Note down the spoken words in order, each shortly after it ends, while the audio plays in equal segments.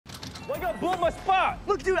Why you gotta blow up my spot?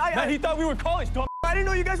 Look, dude, Man, he thought we were college, dumb. I didn't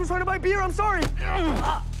know you guys were trying to buy beer. I'm sorry.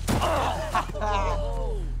 Yes,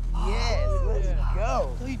 let's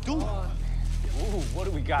go. What are you doing? Ooh, what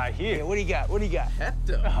do we got here? Yeah, what do you got? What do you got?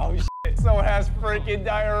 Hector. Oh, shit. Someone has freaking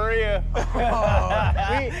diarrhea.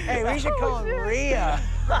 We should call him Rhea.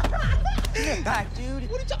 Get back, dude.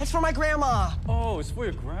 It's for my grandma. Oh, it's for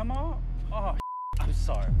your grandma? Oh, I'm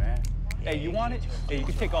sorry, man. Hey, you want it? Hey, you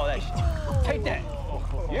can take all that shit. Take that.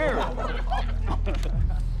 Yeah.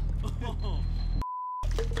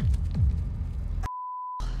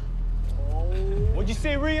 What'd you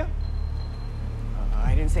say, Rhea?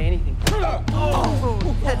 I didn't say anything. Oh,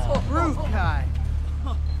 that's brute, Kai.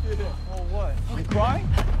 Oh, what? You crying?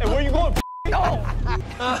 Hey, where you going? Oh,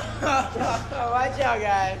 watch out,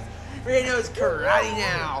 guys. Rhea knows karate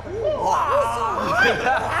now.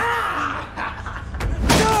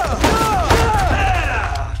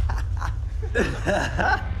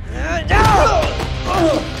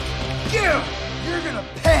 You're gonna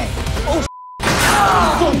pay. Oh,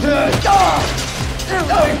 so dead.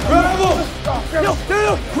 Hey, grab him! No.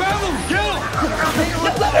 Grab him! Get him! Let me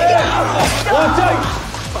go! One take!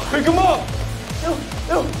 Pick him up!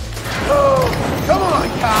 No. Oh, come on,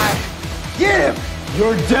 Kai. Get him!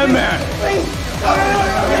 You're a dead man!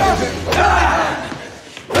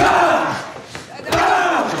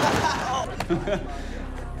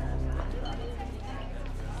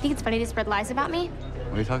 Think it's funny to spread lies about me?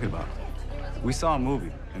 What are you talking about? We saw a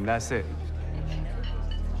movie, and that's it.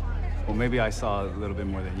 Well, maybe I saw a little bit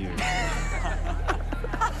more than you.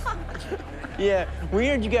 Yeah, we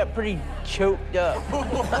heard you got pretty choked up.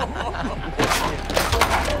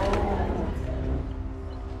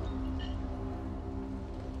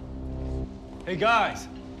 Hey, guys.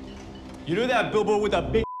 You know that billboard with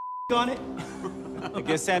that big on it? I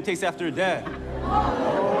guess Sam takes after her dad.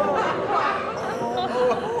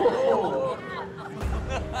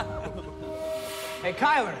 Hey,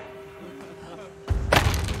 Kyler.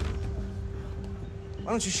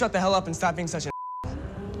 Why don't you shut the hell up and stop being such a...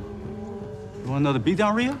 You want another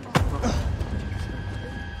beatdown, Rhea?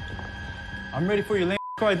 I'm ready for your lame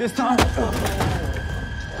cry this time.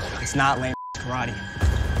 It's not lame karate.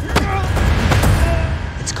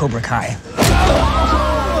 It's Cobra Kai.